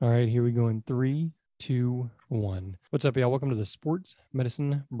All right, here we go in three, two, one. What's up, y'all? Welcome to the Sports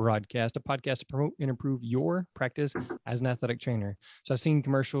Medicine Broadcast, a podcast to promote and improve your practice as an athletic trainer. So I've seen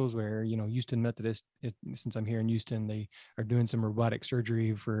commercials where, Houston Methodist, since I'm here in Houston, they are doing some robotic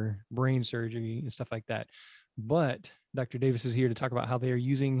surgery for brain surgery and stuff like that. But Dr. Davis is here to talk about how they are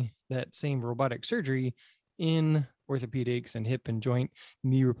using that same robotic surgery in orthopedics and hip and joint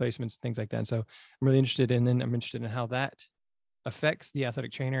knee replacements, things like that. And so I'm really interested in how that affects the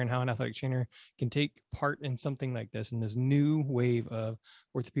athletic trainer and how an athletic trainer can take part in something like this in this new wave of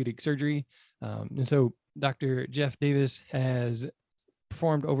orthopedic surgery. And so Dr. Jeff Davis has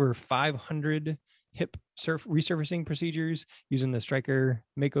performed over 500 hip resurfacing procedures using the Stryker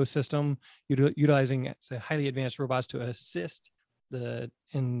Mako system, utilizing highly advanced robots to assist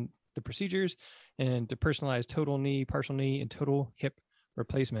in the procedures and to personalize total knee, partial knee, and total hip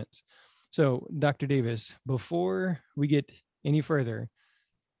replacements. So, Dr. Davis, before we get any further,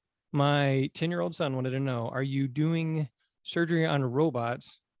 my 10-year-old son wanted to know, are you doing surgery on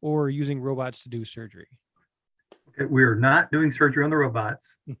robots or using robots to do surgery? Okay, we're not doing surgery on the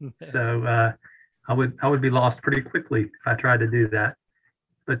robots. So I would be lost pretty quickly if I tried to do that.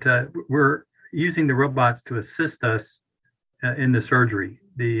 But we're using the robots to assist us in the surgery.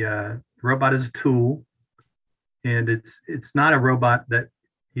 The robot is a tool, and it's not a robot that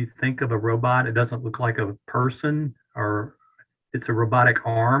you think of a robot. It doesn't look like a person, or it's a robotic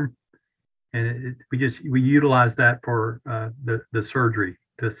arm, and we utilize that for the surgery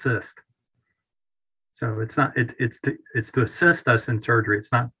to assist. So it's to assist us in surgery.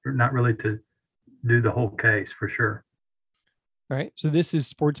 It's not really to do the whole case, for sure. All right. So this is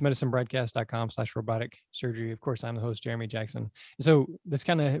sportsmedicinebroadcast.com/robotic surgery. Of course, I'm the host, Jeremy Jackson. And so that's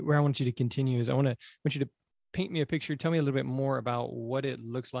kind of where I want you to continue is I want you to paint me a picture. Tell me a little bit more about what it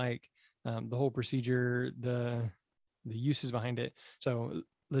looks like, the whole procedure, the uses behind it. So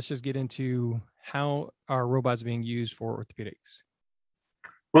let's just get into how are robots being used for orthopedics.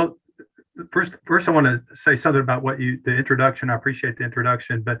 Well, first I want to say something about the introduction. I appreciate the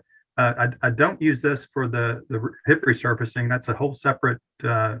introduction, but I don't use this for the hip resurfacing. That's a whole separate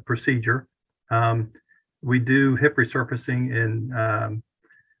procedure. We do hip resurfacing in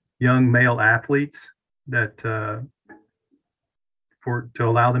young male athletes that to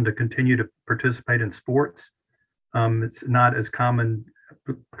allow them to continue to participate in sports. It's not as commonly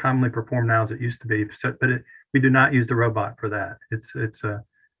performed now as it used to be, but we do not use the robot for that. It's a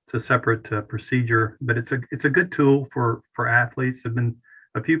separate procedure, but it's a good tool for athletes. There've been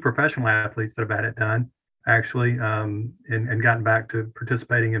a few professional athletes that have had it done, actually, and gotten back to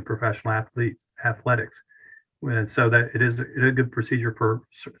participating in professional athletics. And so that it is a good procedure for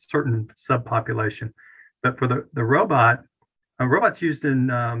certain subpopulation. But for the robot, robot's used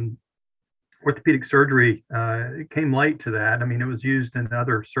in orthopedic surgery. It came late to that. I mean, it was used in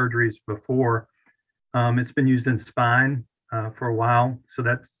other surgeries before. It's been used in spine for a while. So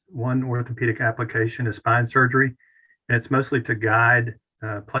that's one orthopedic application is spine surgery. And it's mostly to guide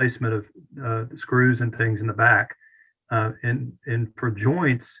placement of screws and things in the back. And for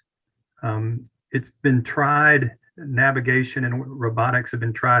joints, it's been tried. Navigation and robotics have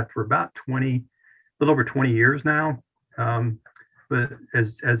been tried for about a little over 20 years now. But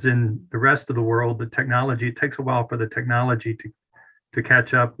as in the rest of the world, the technology, it takes a while for the technology to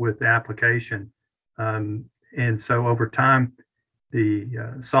catch up with the application. And so over time,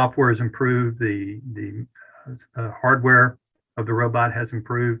 the software has improved, the hardware of the robot has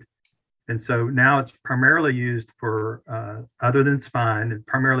improved. And so now it's primarily used for, other than spine, it's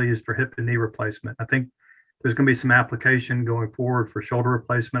primarily used for hip and knee replacement. I think there's going to be some application going forward for shoulder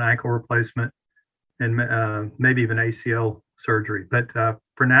replacement, ankle replacement, and maybe even ACL surgery. But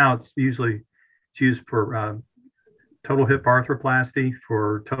for now, it's used for total hip arthroplasty,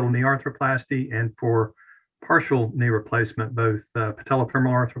 for total knee arthroplasty, and for partial knee replacement, both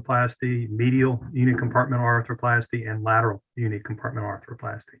patellofemoral arthroplasty, medial unicompartmental arthroplasty, and lateral unicompartmental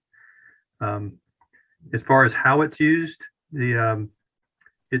arthroplasty. As far as how it's used, it's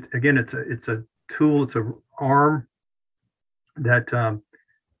a tool, it's an arm that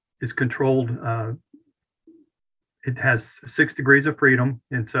is controlled. It has 6 degrees of freedom,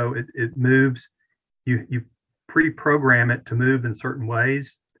 and so it moves. You pre-program it to move in certain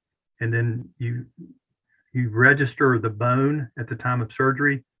ways, and then you register the bone at the time of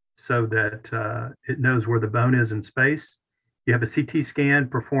surgery so that it knows where the bone is in space. You have a CT scan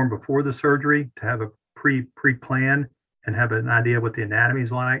performed before the surgery to have a pre-plan and have an idea what the anatomy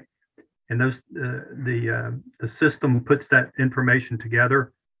is like. And the system puts that information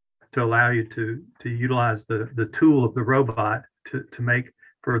together to allow you to utilize the tool of the robot to make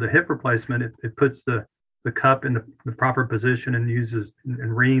for the hip replacement. It puts the the cup in the proper position and uses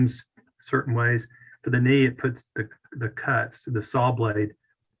and reams certain ways. For the knee, it puts the cuts, the saw blade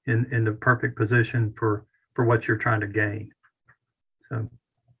in the perfect position for what you're trying to gain. So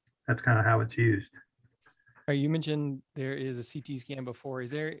that's kind of how it's used. You mentioned there is a CT scan before.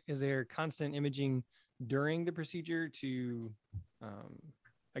 Is there constant imaging during the procedure to,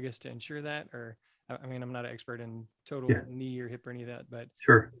 I guess, to ensure that? Or, I mean, I'm not an expert in total knee or hip or any of that, but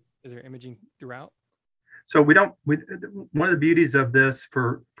sure. Is there imaging throughout? So one of the beauties of this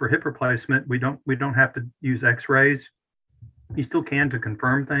for hip replacement, we don't have to use X-rays. You still can to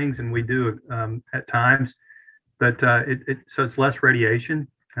confirm things, and we do at times, but so it's less radiation,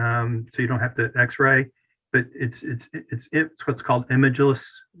 so you don't have to X-ray. But it's what's called imageless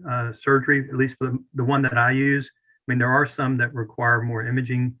surgery, at least for the one that I use. I mean, there are some that require more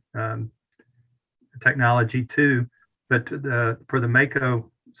imaging technology too, but for the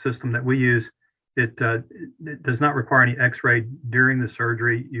Mako system that we use, it does not require any X-ray during the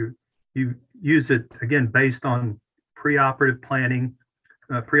surgery. You use it again based on preoperative planning,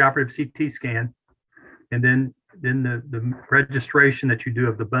 preoperative CT scan, and then the registration that you do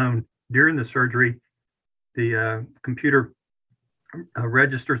of the bone during the surgery. The computer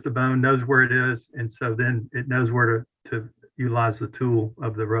registers the bone, knows where it is, and so then it knows where to utilize the tool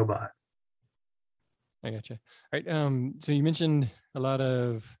of the robot. I gotcha. All right. So you mentioned a lot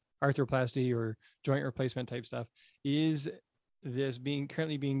of arthroplasty or joint replacement type stuff. Is this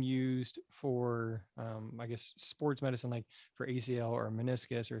currently being used for, I guess, sports medicine, like for ACL or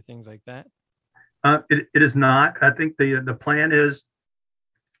meniscus or things like that? It is not. I think the plan is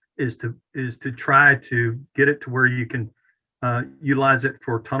to try to get it to where you can utilize it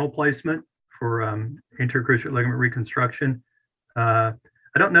for tunnel placement for anterior cruciate ligament reconstruction. I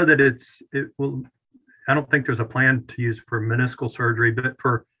don't know that it will. I don't think there's a plan to use for meniscal surgery, but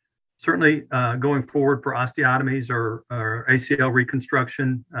for certainly going forward for osteotomies or ACL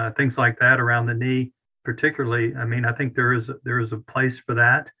reconstruction, things like that around the knee, particularly. I mean, I think there is a place for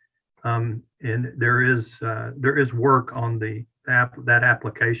that, and there is work on that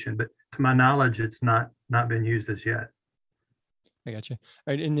application, but to my knowledge, it's not been used as yet. I gotcha.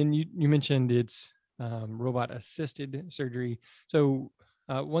 All right, and then you mentioned it's robot assisted surgery. So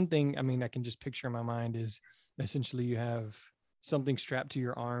one thing, I mean, I can just picture in my mind is essentially you have something strapped to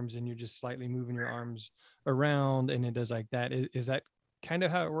your arms and you're just slightly moving your arms around and it does like that. Is that kind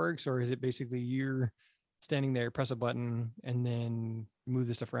of how it works, or is it basically you're standing there, press a button, and then move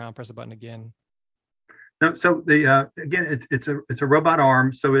the stuff around, press a button again? No, so the again, it's a robot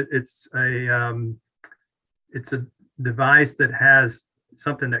arm, so it's a device that has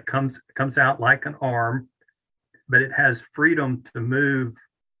something that comes out like an arm, but it has freedom to move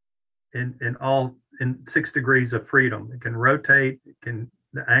in 6 degrees of freedom. It can rotate,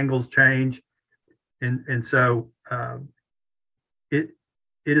 the angles change, and so it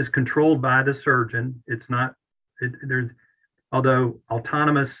is controlled by the surgeon. It's not although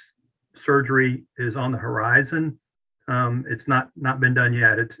autonomous surgery is on the horizon, it's not been done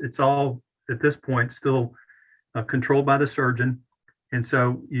yet. It's all at this point still controlled by the surgeon, and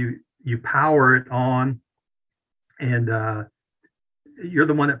so you power it on, and you're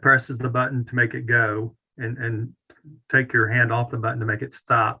the one that presses the button to make it go, and take your hand off the button to make it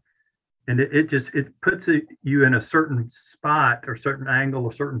stop, and it puts you in a certain spot or certain angle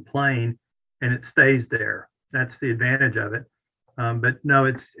or certain plane, and it stays there. That's the advantage of it. But no,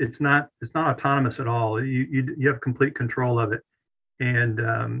 it's not autonomous at all. You have complete control of it, and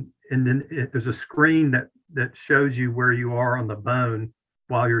then there's a screen that shows you where you are on the bone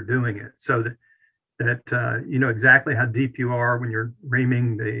while you're doing it, so that you know exactly how deep you are when you're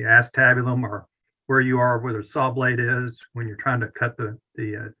reaming the acetabulum, or where you are where the saw blade is when you're trying to cut the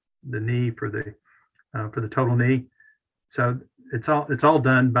knee for the total knee. So it's all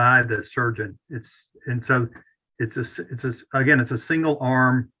done by the surgeon. It's a single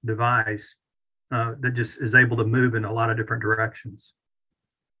arm device that just is able to move in a lot of different directions.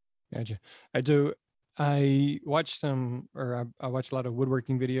 Gotcha. I watched I watched a lot of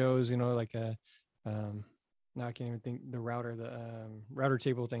woodworking videos, you know, like now I can't even think the router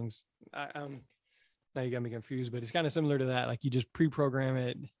table things. Now you got me confused, but it's kind of similar to that. Like you just pre-program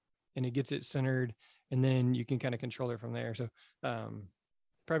it and it gets it centered, and then you can kind of control it from there. So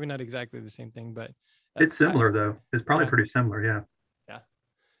probably not exactly the same thing, but it's similar though. It's probably pretty similar. Yeah. Yeah.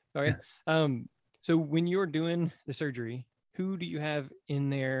 Okay. Yeah. So when you're doing the surgery, who do you have in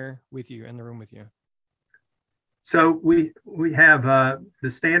the room with you? So we have the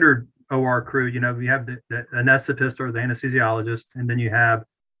standard OR crew. You know, we have the anesthetist or the anesthesiologist, and then you have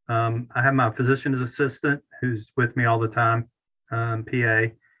I have my physician's assistant who's with me all the time, PA,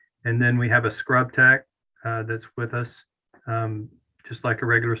 and then we have a scrub tech that's with us, just like a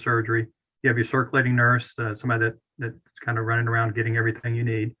regular surgery. You have your circulating nurse, somebody that's kind of running around getting everything you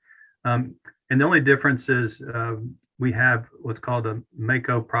need. And the only difference is we have what's called a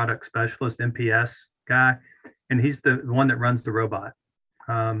Mako product specialist, MPS guy, and he's the one that runs the robot.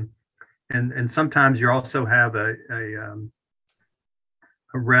 And sometimes you also have a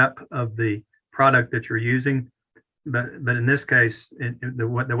rep of the product that you're using, but in this case, the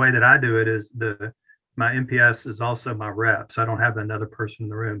way that I do it is my MPS is also my rep, so I don't have another person in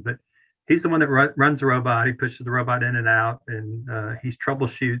the room. But he's the one that runs the robot. He pushes the robot in and out, and he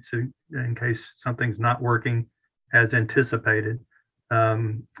troubleshoots in case something's not working as anticipated.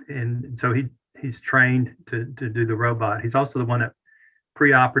 And so he's trained to do the robot. He's also the one that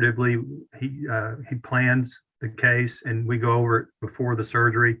preoperatively he plans the case, and we go over it before the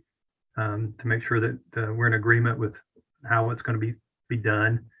surgery to make sure that we're in agreement with how it's going to be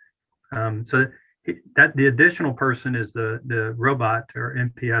done. So that the additional person is the robot or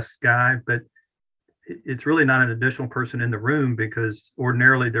MPS guy, but it's really not an additional person in the room, because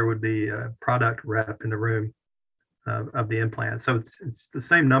ordinarily there would be a product rep in the room of the implant. So it's the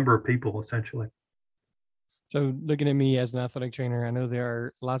same number of people essentially. So looking at me as an athletic trainer, I know there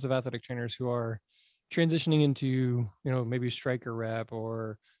are lots of athletic trainers who are transitioning into, maybe a striker rep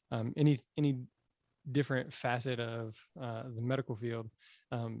or any different facet of the medical field.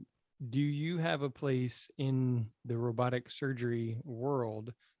 Do you have a place in the robotic surgery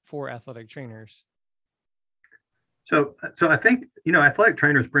world for athletic trainers? So I think, athletic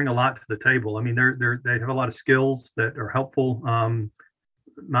trainers bring a lot to the table. I mean, they have a lot of skills that are helpful.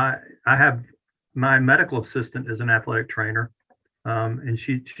 I have my medical assistant is an athletic trainer, and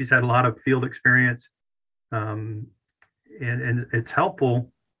she's had a lot of field experience, and it's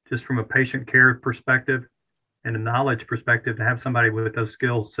helpful just from a patient care perspective and a knowledge perspective to have somebody with those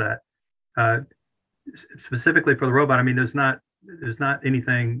skills set. Specifically for the robot, I mean, there's not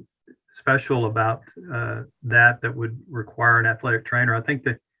anything special about that would require an athletic trainer. I think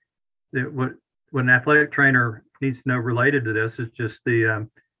that what an athletic trainer needs to know related to this is just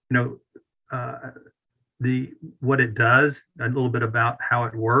what it does, a little bit about how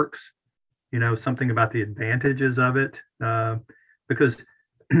it works, something about the advantages of it, because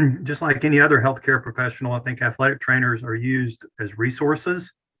just like any other healthcare professional, I think athletic trainers are used as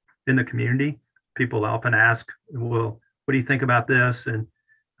resources in the community. People often ask, well, what do you think about this? And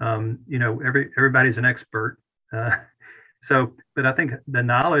everybody's an expert. But I think the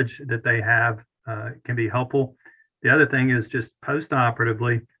knowledge that they have can be helpful. The other thing is just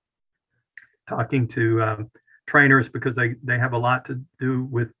post-operatively talking to trainers, because they have a lot to do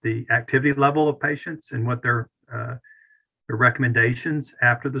with the activity level of patients and what their recommendations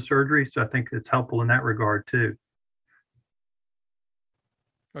after the surgery. So I think it's helpful in that regard too.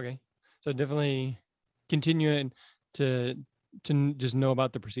 Okay. So definitely continuing to just know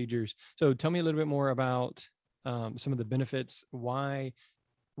about the procedures. So tell me a little bit more about some of the benefits. What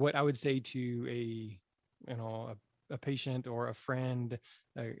I would say to a patient or a friend,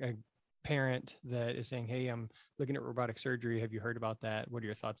 a parent that is saying, hey, I'm looking at robotic surgery. Have you heard about that? What are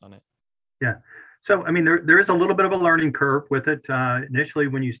your thoughts on it? Yeah. So, I mean, there is a little bit of a learning curve with it. Initially,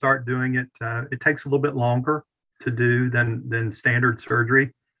 when you start doing it, it takes a little bit longer to do than standard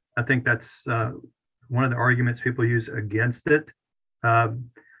surgery. I think that's one of the arguments people use against it.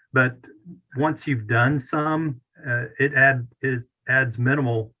 But once you've done some, it adds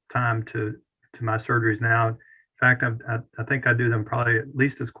minimal time to my surgeries now. In fact, I think I do them probably at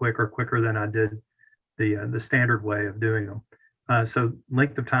least as quicker than I did the standard way of doing them. So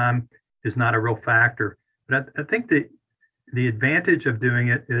length of time is not a real factor. But I think the advantage of doing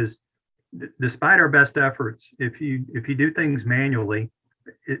it is, despite our best efforts, if you do things manually,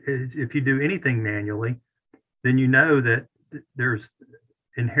 if you do anything manually, then you know that there's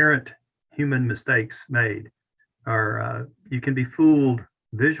inherent human mistakes made, or you can be fooled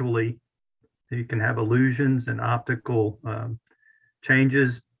visually. You can have illusions and optical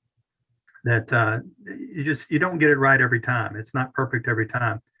changes that you don't get it right every time. It's not perfect every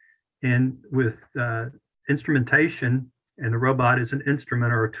time. And with instrumentation, and the robot is an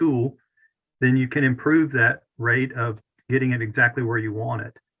instrument or a tool, then you can improve that rate of getting it exactly where you want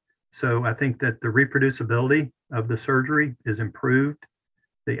it. So I think that the reproducibility of the surgery is improved.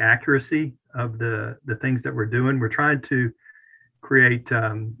 The accuracy of the things that we're doing, we're trying to create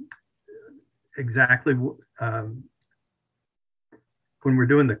exactly when we're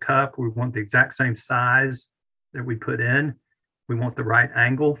doing the cup, we want the exact same size that we put in. We want the right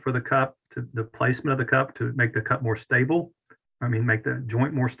angle for the cup, to the placement of the cup, to make the cup more stable. Make the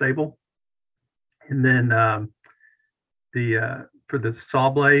joint more stable. And then for the saw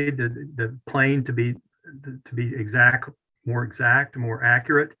blade, the plane to be to be more exact, more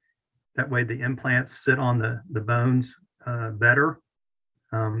accurate. That way the implants sit on the bones better.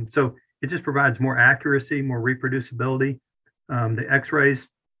 So it just provides more accuracy, more reproducibility. The x-rays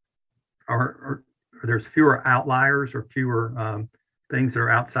are there's fewer outliers or fewer things that are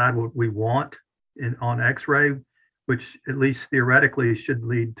outside what we want on x-ray, which at least theoretically should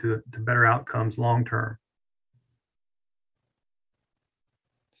lead to better outcomes long term.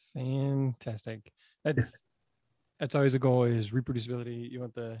 Fantastic. That's always a goal, is reproducibility. You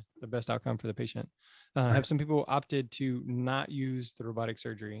want the best outcome for the patient. Right. Have some people opted to not use the robotic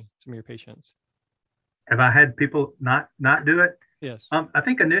surgery, some of your patients? Have I had people not do it? Yes. I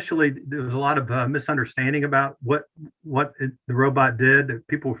think initially there was a lot of misunderstanding about what the robot did. That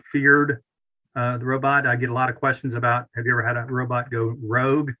people feared the robot. I get a lot of questions about, have you ever had a robot go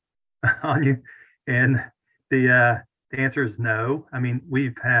rogue on you? And the answer is no. I mean,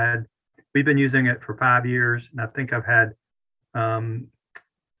 we've been using it for 5 years, and I think I've had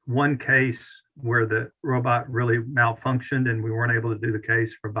one case where the robot really malfunctioned and we weren't able to do the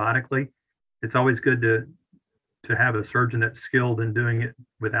case robotically. It's always good to have a surgeon that's skilled in doing it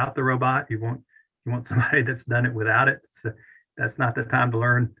without the robot. You want somebody that's done it without it. So that's not the time to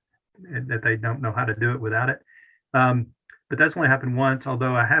learn that they don't know how to do it without it. But that's only happened once,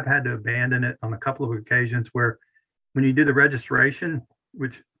 although I have had to abandon it on a couple of occasions where when you do the registration,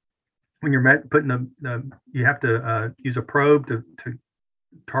 which when you're putting you have to use a probe to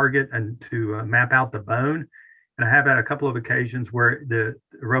target and to map out the bone. And I have had a couple of occasions where the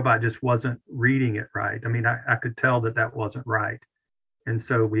robot just wasn't reading it right. I mean, I could tell that wasn't right. And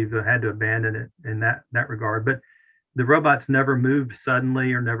so we've had to abandon it in that regard. But the robot's never moved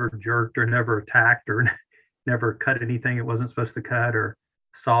suddenly or never jerked or never attacked or never cut anything it wasn't supposed to cut or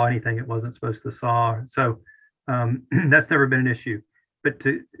saw anything it wasn't supposed to saw. So that's never been an issue. But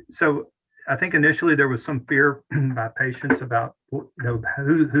so I think initially there was some fear by patients about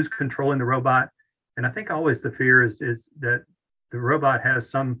who's controlling the robot. And I think always the fear is that the robot has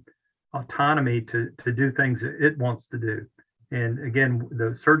some autonomy to do things that it wants to do. And again,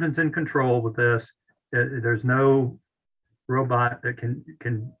 the surgeon's in control with this. There's no robot that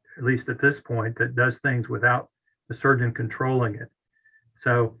can, at least at this point, that does things without the surgeon controlling it.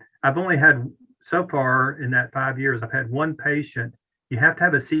 So I've only had, so far in that 5 years, I've had one patient. You have to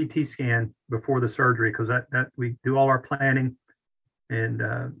have a CT scan before the surgery because that we do all our planning and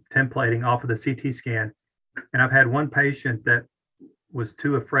templating off of the CT scan. And I've had one patient that was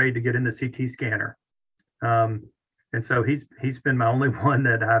too afraid to get in the CT scanner. And so he's been my only one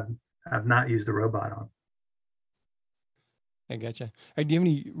that I've not used the robot on. I gotcha. Do you have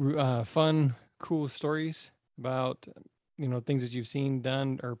any fun, cool stories about, things that you've seen,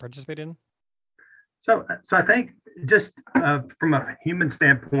 done, or participated in? So I think just from a human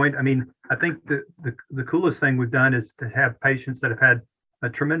standpoint, I mean, I think the coolest thing we've done is to have patients that have had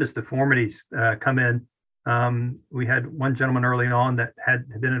tremendous deformities come in. We had one gentleman early on that had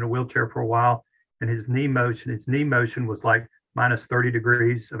been in a wheelchair for a while, and his knee motion was like minus 30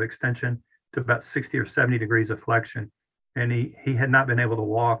 degrees of extension to about 60 or 70 degrees of flexion. And he had not been able to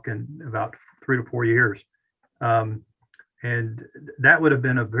walk in about 3 to 4 years. And that would have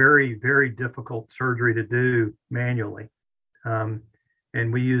been a very, very difficult surgery to do manually.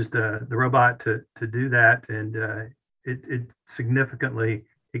 And we used the robot to do that. And it significantly,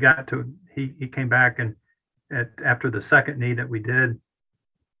 he came back, and after the second knee that we did,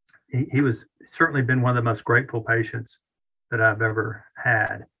 he was certainly been one of the most grateful patients that I've ever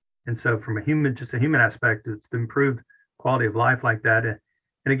had. And so from a human aspect, it's the improved quality of life like that. And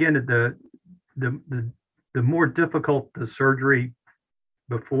again, the more difficult the surgery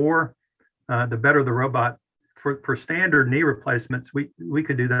before, the better the robot. For standard knee replacements, we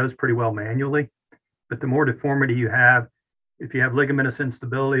could do those pretty well manually. But the more deformity you have, if you have ligamentous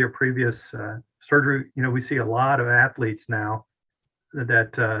instability or previous surgery, we see a lot of athletes now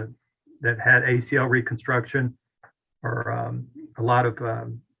that had ACL reconstruction or a lot of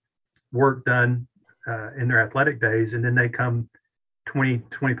work done in their athletic days, and then they come 20,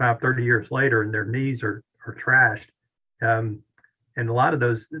 25, 30 years later and their knees are trashed. And a lot of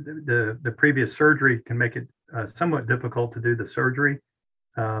those, the previous surgery can make it somewhat difficult to do the surgery.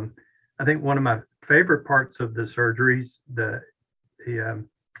 I think one of my favorite parts of the surgeries, the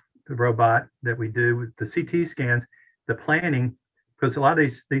robot that we do with the CT scans, the planning, because a lot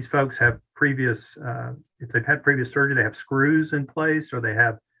of these folks have previous, if they've had previous surgery, they have screws in place or they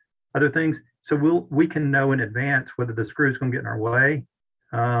have other things. So we can know in advance whether the screw is going to get in our way,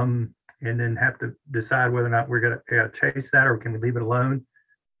 and then have to decide whether or not we're going to chase that, or can we leave it alone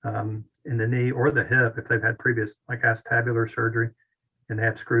in the knee or the hip if they've had previous like acetabular surgery and they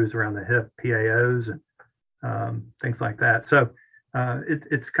have screws around the hip, PAOs. things like that. So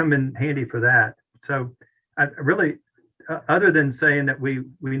it's come in handy for that. So I really, other than saying that we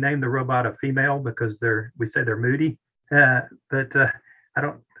named the robot a female because we say they're moody, but I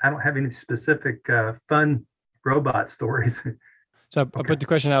don't have any specific fun robot stories. So I put the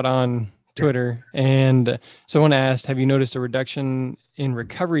question out on Twitter, and someone asked, have you noticed a reduction in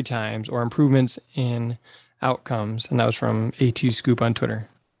recovery times or improvements in outcomes? And that was from A2 Scoop on Twitter.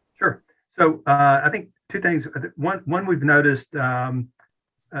 Sure. So I think two things. One we've noticed a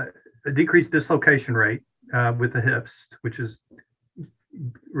decreased dislocation rate with the hips, which is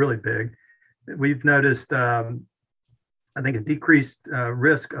really big. We've noticed, I think, a decreased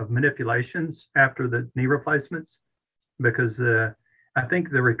risk of manipulations after the knee replacements, because I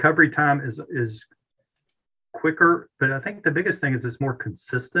think the recovery time is quicker, but I think the biggest thing is it's more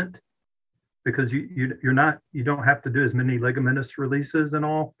consistent, because you don't have to do as many ligamentous releases and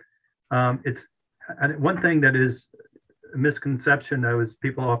all. It's one thing that is a misconception, though, is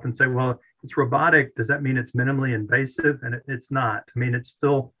people often say, well, it's robotic, does that mean it's minimally invasive? And it's not. I mean, it's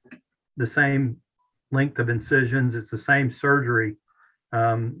still the same length of incisions, it's the same surgery,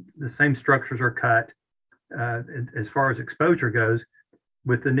 the same structures are cut. As far as exposure goes,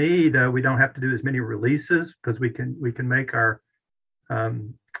 with the knee, though, we don't have to do as many releases, because we can make our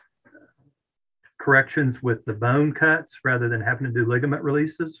corrections with the bone cuts rather than having to do ligament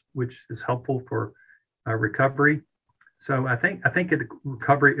releases, which is helpful for recovery. So I think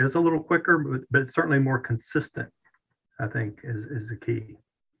recovery is a little quicker, but it's certainly more consistent, I think, is the key.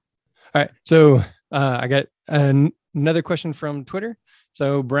 All right. So I got another question from Twitter.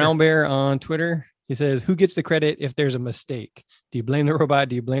 So Brown Bear on Twitter, he says, who gets the credit if there's a mistake? Do you blame the robot?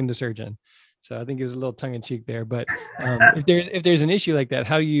 Do you blame the surgeon? So I think it was a little tongue in cheek there, but if there's an issue like that,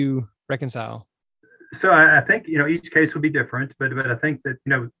 how do you reconcile? So I think, each case will be different, but I think that,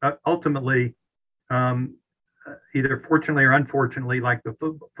 ultimately, either fortunately or unfortunately, like the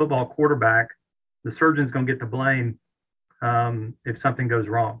football quarterback, the surgeon's going to get the blame if something goes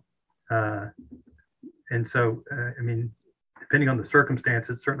wrong. And so, I mean, depending on the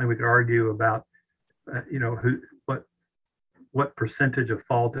circumstances, certainly we could argue about, what percentage of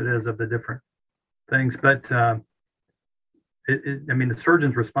fault it is of the different things. But I mean, the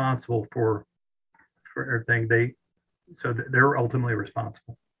surgeon's responsible for everything. So they're ultimately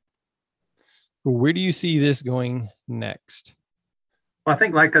responsible. Where do you see this going next? Well, I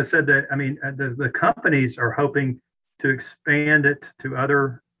think, like I said, that, I mean, the companies are hoping to expand it to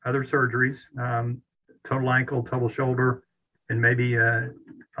other surgeries, total ankle, total shoulder, and maybe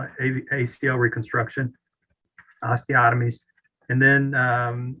ACL reconstruction, osteotomies, and then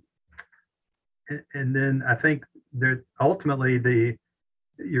I think that ultimately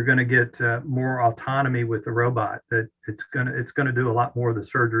you're going to get more autonomy with the robot. That it's going to do a lot more of the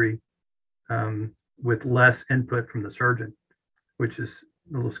surgery with less input from the surgeon, which is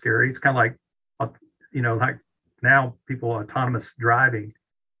a little scary. It's kind of like, like now people autonomous driving.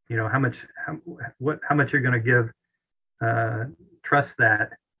 How much you're going to give trust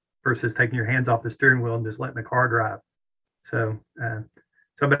that versus taking your hands off the steering wheel and just letting the car drive. So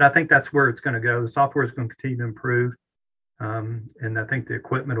but I think that's where it's going to go. The software is going to continue to improve, and I think the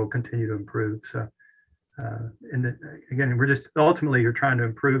equipment will continue to improve. So, again, we're just ultimately you're trying to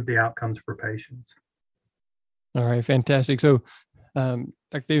improve the outcomes for patients. All right, fantastic. So,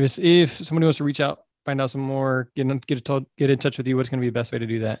 Dr. Davis, if somebody wants to reach out, find out some more, get in touch with you, what's going to be the best way to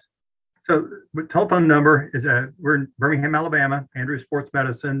do that? So the telephone number is we're in Birmingham, Alabama, Andrews Sports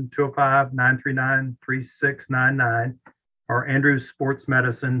Medicine, 205-939-3699, or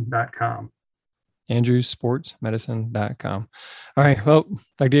andrewsportsmedicine.com. andrewsportsmedicine.com. All right. Well,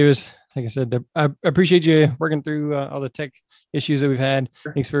 Dr. Davis, like I said, I appreciate you working through all the tech issues that we've had.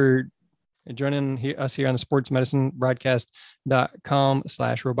 Sure. Thanks for joining us here on the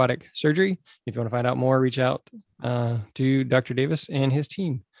sportsmedicinebroadcast.com/robotic surgery. If you want to find out more, reach out to Dr. Davis and his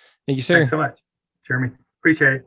team. Thank you, sir. Thanks so much, Jeremy. Appreciate it.